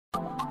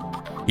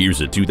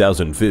Here's a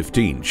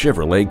 2015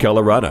 Chevrolet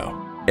Colorado.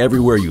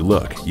 Everywhere you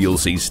look, you'll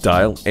see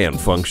style and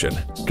function.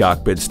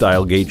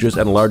 Cockpit-style gauges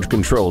and large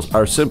controls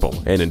are simple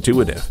and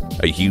intuitive.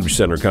 A huge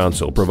center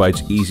console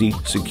provides easy,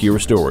 secure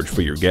storage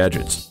for your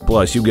gadgets.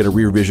 Plus, you get a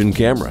rear vision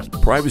camera,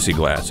 privacy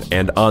glass,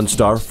 and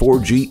OnStar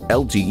 4G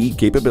LTE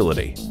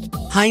capability.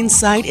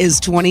 Hindsight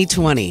is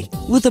 20/20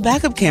 with a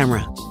backup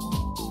camera.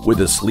 With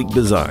a sleek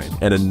design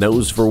and a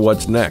nose for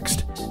what's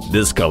next,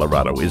 this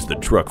Colorado is the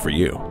truck for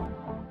you.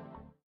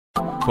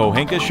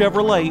 Pohanka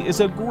Chevrolet is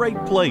a great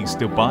place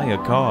to buy a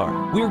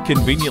car. We're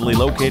conveniently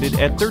located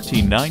at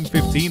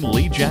 13915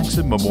 Lee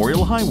Jackson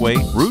Memorial Highway,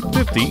 Route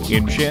 50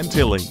 in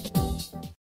Chantilly.